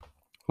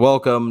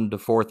Welcome to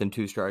Fourth and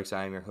Two Strikes.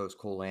 I am your host,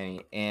 Cole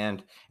Lanni.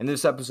 And in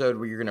this episode,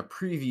 we're going to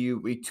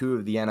preview week 2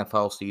 of the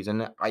NFL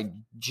season. I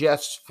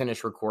just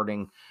finished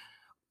recording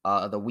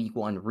the week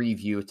 1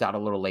 review. It's out a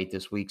little late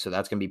this week, so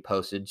that's going to be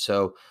posted.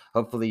 So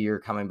hopefully you're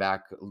coming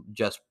back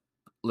just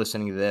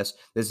listening to this.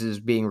 This is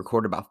being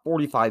recorded about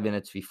 45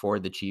 minutes before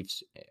the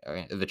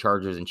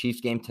Chargers and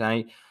Chiefs game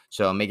tonight.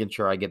 So I'm making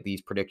sure I get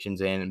these predictions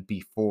in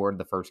before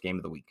the first game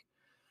of the week.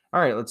 All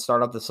right, let's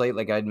start off the slate.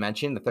 Like I'd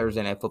mentioned, the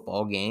Thursday Night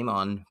Football game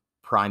on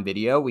Prime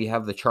Video. We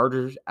have the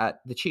Chargers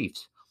at the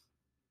Chiefs.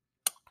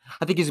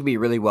 I think it's going to be a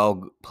really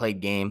well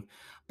played game,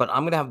 but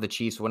I'm going to have the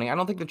Chiefs winning. I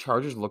don't think the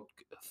Chargers looked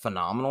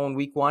phenomenal in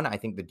week 1. I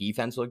think the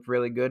defense looked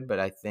really good, but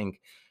I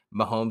think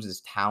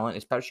Mahomes' talent,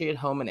 especially at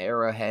home in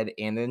Arrowhead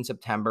and in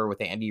September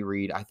with Andy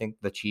Reid, I think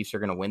the Chiefs are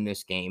going to win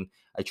this game.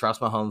 I trust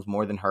Mahomes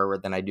more than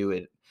Herbert than I do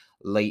it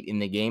late in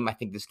the game. I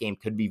think this game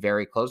could be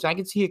very close. I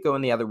can see it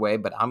going the other way,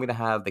 but I'm going to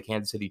have the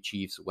Kansas City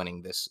Chiefs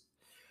winning this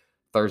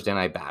Thursday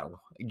night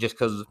battle just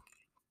because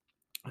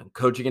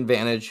coaching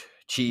advantage,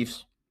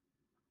 Chiefs.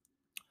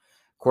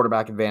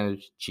 Quarterback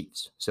advantage,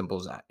 Chiefs. Simple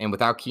as that. And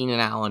without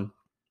Keenan Allen,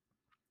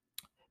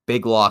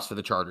 big loss for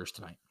the Chargers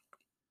tonight.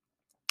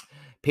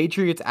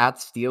 Patriots at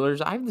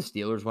Steelers. I have the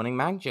Steelers winning.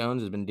 Mac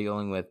Jones has been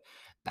dealing with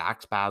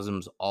back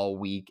spasms all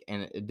week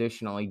and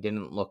additionally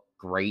didn't look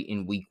great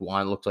in week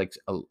 1. Looks like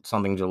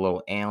something's a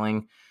little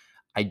ailing.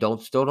 I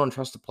still don't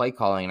trust the play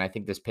calling, and I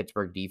think this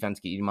Pittsburgh defense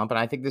can eat him up. And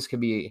I think this could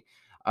be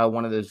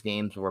one of those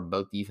games where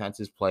both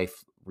defenses play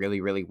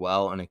really, really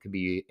well, and it could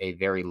be a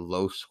very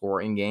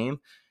low-scoring game.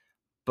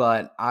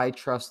 But I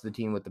trust the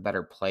team with the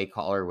better play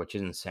caller, which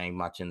isn't saying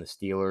much in the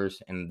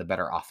Steelers, and the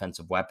better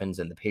offensive weapons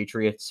in the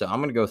Patriots. So I'm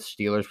going to go with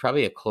Steelers.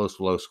 Probably a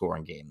close,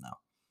 low-scoring game, though.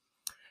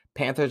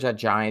 Panthers at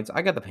Giants.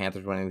 I got the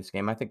Panthers winning this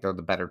game. I think they're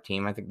the better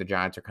team. I think the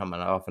Giants are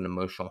coming off an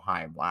emotional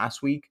high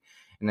last week,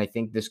 and I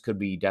think this could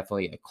be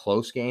definitely a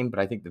close game, but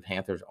I think the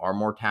Panthers are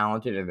more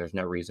talented, and there's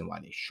no reason why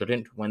they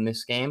shouldn't win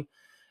this game.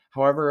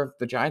 However, if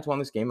the Giants won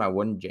this game, I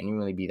wouldn't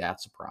genuinely be that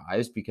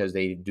surprised because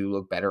they do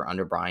look better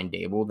under Brian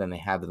Dable than they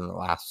have in the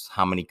last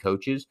how many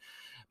coaches.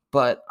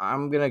 But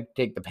I'm going to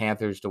take the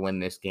Panthers to win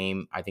this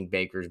game. I think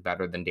Baker's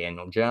better than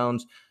Daniel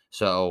Jones,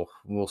 so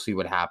we'll see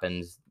what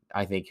happens.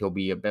 I think he'll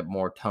be a bit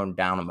more toned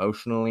down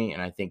emotionally,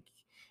 and I think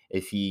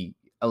if he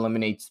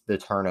eliminates the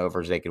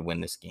turnovers, they could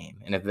win this game.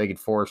 And if they could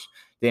force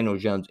Daniel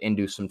Jones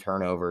into some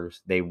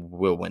turnovers, they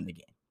will win the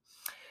game.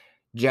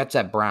 Jets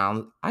at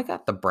Browns. I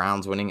got the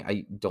Browns winning.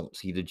 I don't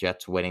see the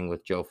Jets winning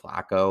with Joe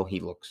Flacco. He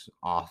looks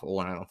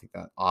awful, and I don't think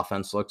that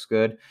offense looks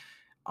good.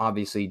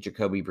 Obviously,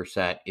 Jacoby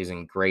Brissett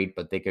isn't great,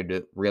 but they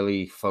could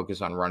really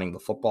focus on running the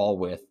football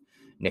with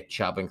Nick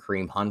Chubb and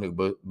Kareem Hunt, who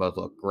both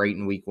look great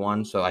in week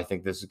 1. So I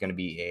think this is going to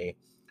be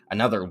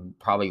another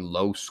probably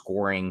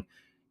low-scoring,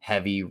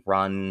 heavy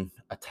run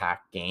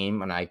attack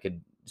game, and I could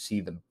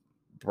see the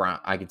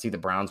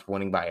Browns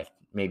winning by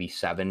maybe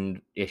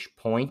 7-ish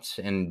points,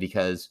 and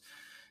because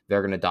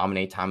they're going to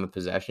dominate time of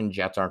possession,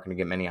 Jets aren't going to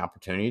get many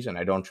opportunities, and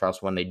I don't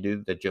trust when they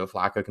do that Joe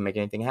Flacco can make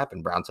anything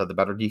happen. Browns have the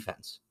better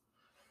defense.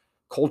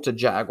 Colts at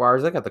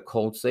Jaguars. I got the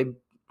Colts. I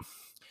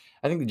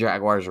think the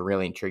Jaguars are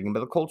really intriguing, but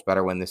the Colts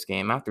better win this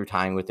game. After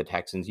tying with the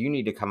Texans, you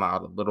need to come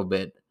out a little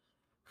bit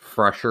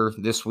fresher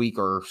this week,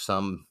 or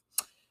some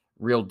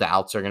real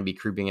doubts are going to be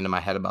creeping into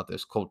my head about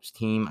this Colts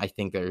team. I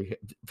think they're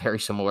very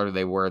similar to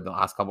they were the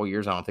last couple of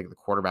years. I don't think the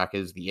quarterback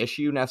is the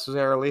issue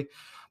necessarily,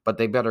 but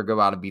they better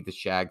go out and beat the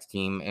Jags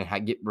team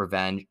and get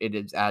revenge. It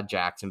is at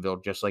Jacksonville,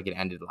 just like it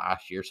ended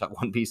last year, so I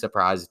wouldn't be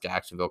surprised if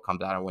Jacksonville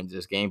comes out and wins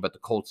this game, but the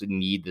Colts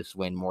need this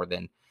win more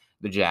than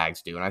the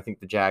Jags do, and I think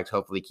the Jags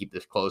hopefully keep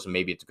this close, and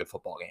maybe it's a good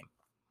football game.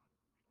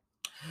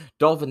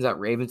 Dolphins at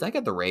Ravens. I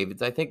got the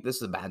Ravens. I think this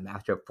is a bad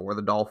matchup for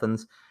the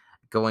Dolphins.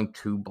 Going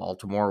to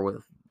Baltimore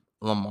with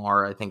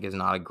Lamar, I think, is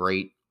not a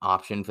great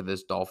option for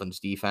this Dolphins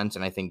defense,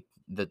 and I think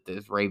that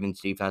this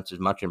Ravens defense is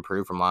much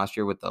improved from last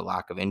year with the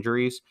lack of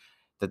injuries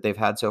that they've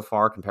had so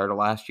far compared to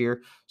last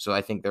year. So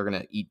I think they're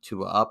going to eat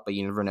Tua up, but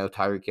you never know.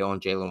 Tyreek Hill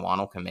and Jalen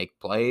Waddle can make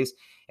plays,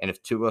 and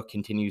if Tua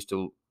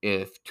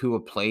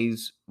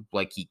plays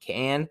like he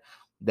can,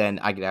 then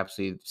I could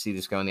absolutely see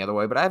this going the other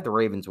way. But I have the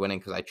Ravens winning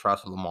because I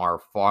trust Lamar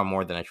far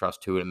more than I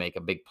trust Tua to make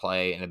a big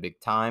play in a big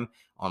time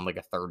on like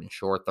a 3rd and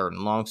short, 3rd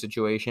and long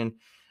situation.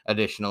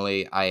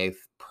 Additionally, I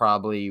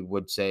probably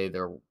would say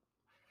the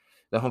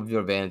home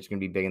field advantage is going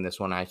to be big in this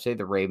one. I say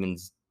the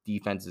Ravens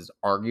defense is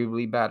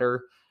arguably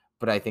better,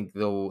 but I think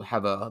they'll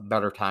have a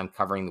better time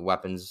covering the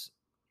weapons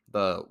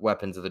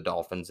of the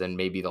Dolphins, and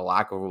maybe the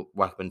lack of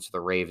weapons for the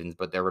Ravens,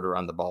 but they're going to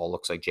run the ball.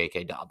 Looks like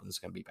J.K. Dobbins is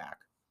going to be back.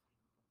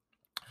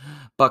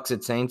 Bucks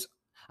at Saints.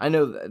 I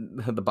know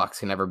the Bucks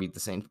can never beat the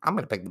Saints. I'm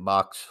going to pick the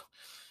Bucks.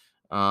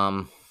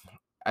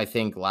 I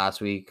think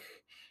last week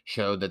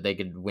showed that they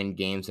could win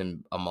games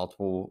in a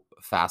multiple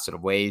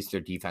faceted ways. Their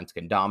defense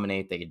can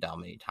dominate. They can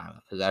dominate time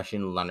of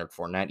possession. Leonard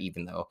Fournette,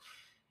 even though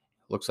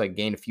looks like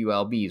gained a few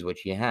LBs,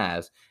 which he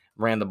has,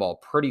 ran the ball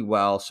pretty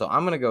well. So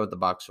I'm going to go with the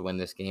Bucks to win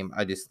this game.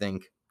 I just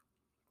think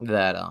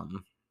that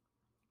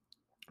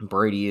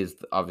Brady is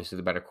obviously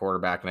the better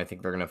quarterback, and I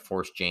think they're going to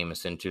force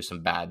Jameis into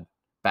some bad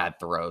bad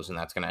throws, and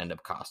that's going to end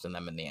up costing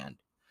them in the end.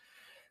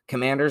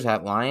 Commanders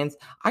at Lions.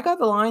 I got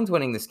the Lions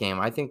winning this game.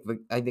 I think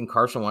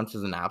Carson Wentz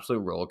is an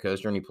absolute roller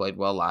coaster, and he played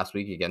well last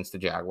week against the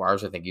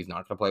Jaguars. I think he's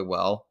not going to play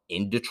well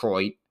in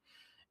Detroit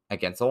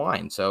against the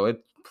Lions. So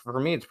for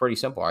me, it's pretty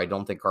simple. I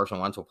don't think Carson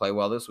Wentz will play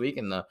well this week,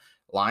 and the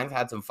Lions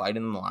had some fight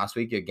in them last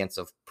week against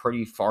a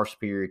pretty far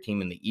superior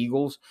team in the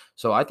Eagles.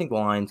 So I think the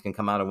Lions can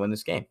come out and win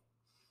this game.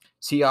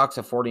 Seahawks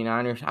at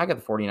 49ers. I got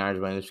the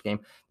 49ers winning this game.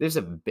 The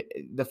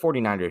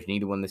 49ers need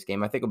to win this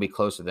game. I think it'll be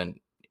closer than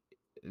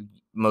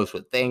most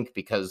would think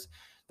because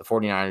the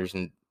 49ers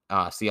and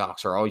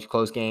Seahawks are always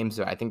close games.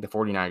 So I think the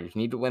 49ers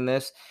need to win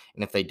this.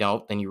 And if they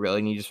don't, then you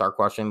really need to start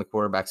questioning the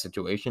quarterback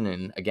situation.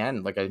 And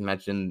again, like I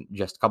mentioned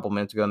just a couple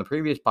minutes ago in the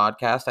previous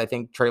podcast, I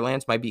think Trey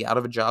Lance might be out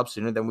of a job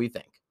sooner than we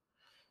think.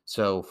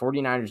 So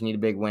 49ers need a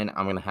big win.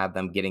 I'm going to have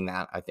them getting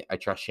that. I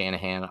trust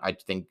Shanahan. I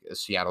think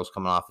Seattle's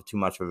coming off of too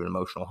much of an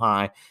emotional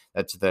high.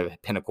 That's the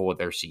pinnacle of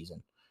their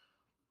season.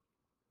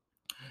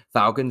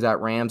 Falcons at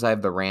Rams. I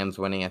have the Rams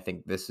winning. I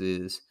think this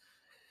is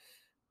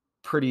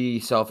pretty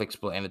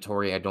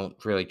self-explanatory. I don't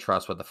really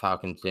trust what the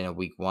Falcons did in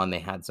week one. They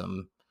had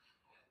some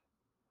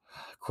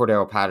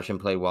Cordero Patterson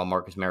played well.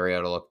 Marcus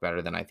Mariota looked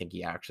better than I think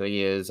he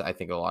actually is. I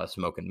think a lot of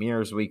smoke and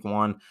mirrors week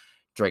one.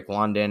 Drake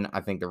London, I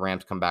think the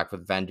Rams come back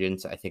with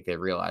vengeance. I think they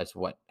realized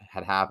what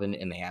had happened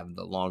and they have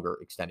the longer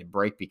extended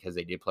break because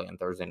they did play on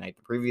Thursday night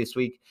the previous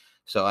week.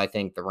 So I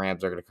think the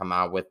Rams are going to come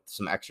out with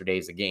some extra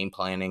days of game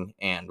planning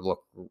and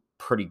look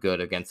pretty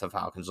good against the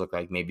Falcons. Look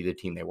like maybe the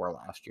team they were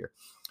last year.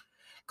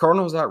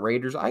 Cardinals at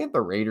Raiders. I have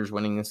the Raiders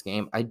winning this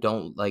game. I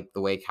don't like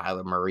the way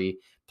Kyler Murray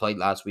played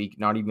last week.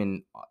 Not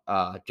even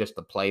just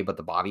the play, but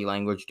the body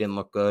language didn't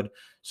look good.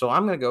 So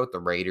I'm going to go with the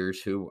Raiders,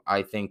 who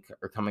I think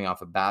are coming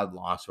off a bad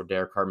loss where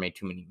Derek Carr made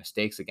too many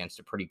mistakes against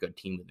a pretty good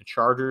team in the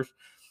Chargers.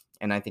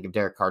 And I think if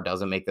Derek Carr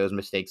doesn't make those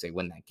mistakes, they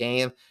win that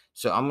game.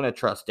 So I'm going to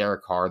trust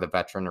Derek Carr, the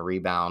veteran, to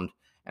rebound.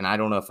 And I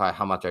don't know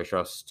how much I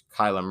trust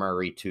Kyler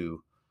Murray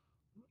to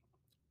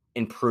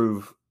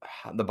improve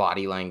the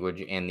body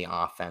language and the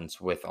offense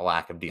with a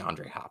lack of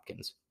DeAndre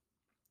Hopkins.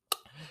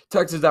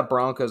 Texans at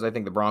Broncos. I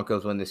think the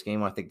Broncos win this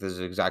game. I think this is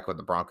exactly what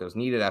the Broncos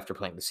needed after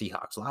playing the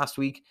Seahawks last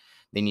week.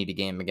 They need a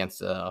game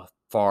against a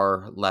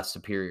far less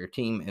superior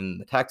team in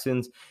the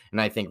Texans.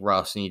 And I think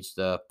Russ needs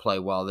to play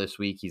well this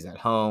week. He's at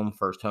home,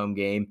 first home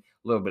game,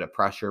 a little bit of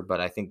pressure, but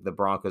I think the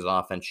Broncos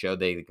offense showed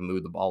they can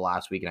move the ball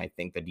last week. And I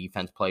think the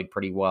defense played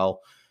pretty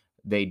well.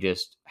 They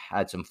just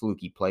had some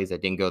fluky plays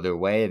that didn't go their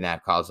way, and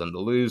that caused them to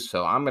lose.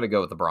 So I'm going to go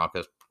with the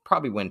Broncos.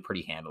 Probably win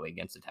pretty handily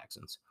against the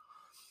Texans.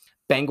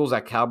 Bengals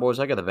at Cowboys.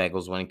 I got the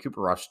Bengals winning.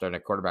 Cooper Rush starting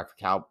at quarterback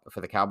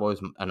for the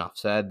Cowboys. Enough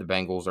said. The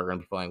Bengals are going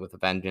to be playing with a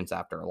vengeance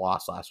after a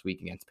loss last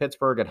week against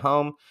Pittsburgh at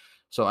home.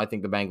 So I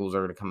think the Bengals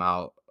are going to come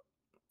out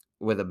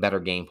with a better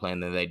game plan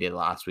than they did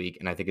last week,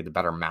 and I think it's a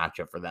better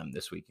matchup for them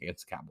this week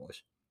against the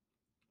Cowboys.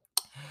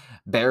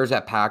 Bears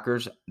at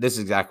Packers. This is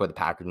exactly what the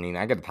Packers need.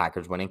 I got the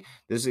Packers winning.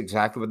 This is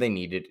exactly what they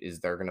needed. Is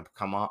they're going to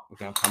come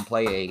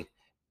play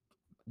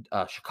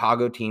a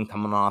Chicago team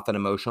coming off an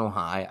emotional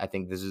high. I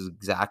think this is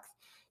exact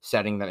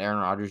setting that Aaron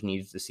Rodgers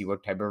needs to see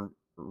what type of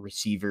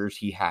receivers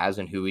he has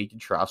and who he can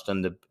trust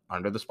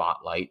under the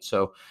spotlight.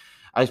 So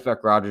I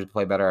expect Rodgers to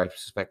play better. I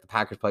expect the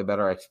Packers to play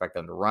better. I expect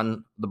them to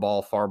run the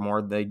ball far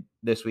more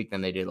this week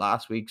than they did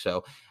last week.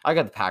 So I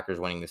got the Packers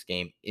winning this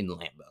game in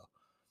Lambeau.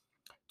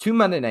 2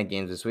 Monday night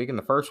games this week, and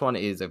the first one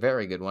is a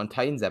very good one.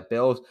 Titans at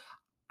Bills.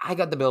 I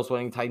got the Bills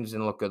winning. Titans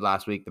didn't look good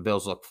last week. The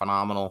Bills look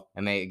phenomenal,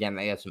 and they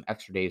had some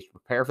extra days to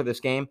prepare for this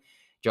game.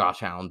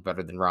 Josh Allen's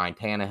better than Ryan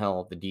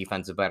Tannehill. The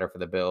defense is better for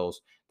the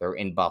Bills. They're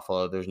in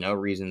Buffalo. There's no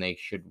reason they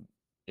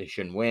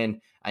shouldn't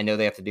win. I know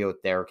they have to deal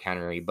with Derrick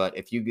Henry, but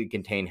if you could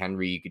contain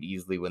Henry, you could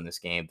easily win this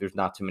game. There's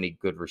not too many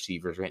good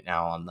receivers right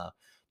now on the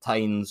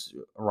Titans.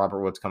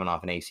 Robert Woods coming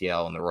off an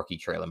ACL, and the rookie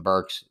Treylon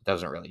Burks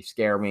doesn't really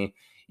scare me.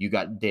 You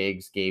got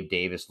Diggs, Gabe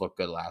Davis looked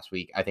good last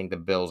week. I think the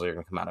Bills are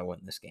going to come out and win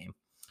this game.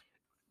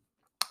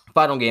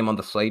 Final game on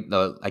the slate,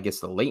 the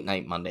late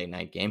night Monday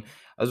night game.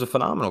 It was a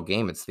phenomenal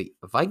game. It's the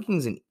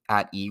Vikings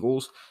at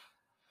Eagles.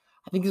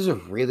 I think this is a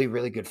really,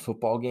 really good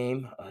football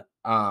game.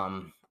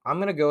 I'm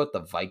going to go with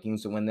the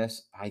Vikings to win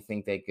this. I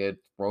think they could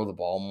throw the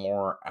ball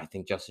more. I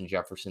think Justin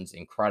Jefferson's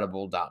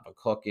incredible. Dalvin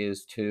Cook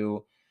is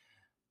too.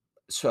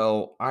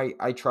 So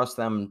I trust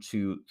them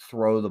to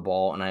throw the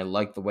ball, and I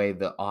like the way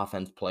the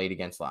offense played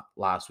against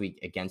last week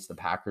against the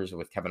Packers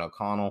with Kevin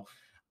O'Connell.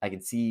 I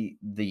can see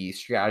the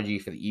strategy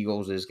for the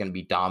Eagles is going to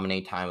be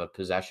dominate time of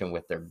possession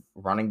with their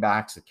running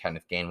backs,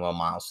 Kenneth Gainwell,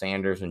 Miles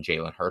Sanders, and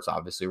Jalen Hurts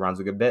obviously runs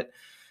a good bit.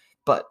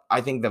 But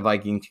I think the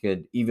Vikings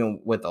could, even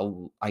with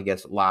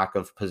lack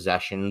of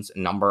possessions,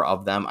 number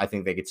of them, I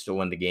think they could still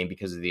win the game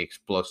because of the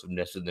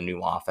explosiveness of the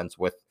new offense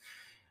with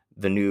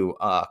the new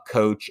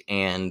coach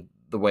and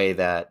the way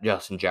that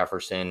Justin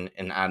Jefferson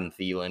and Adam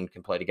Thielen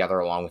can play together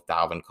along with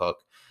Dalvin Cook.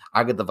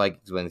 I get the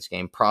Vikings win this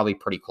game, probably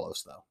pretty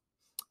close though.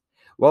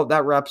 Well,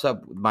 that wraps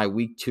up my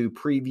week 2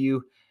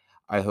 preview.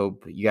 I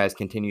hope you guys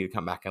continue to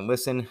come back and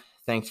listen.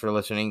 Thanks for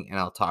listening, and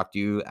I'll talk to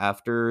you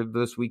after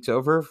this week's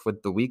over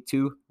with the week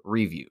 2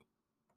 review.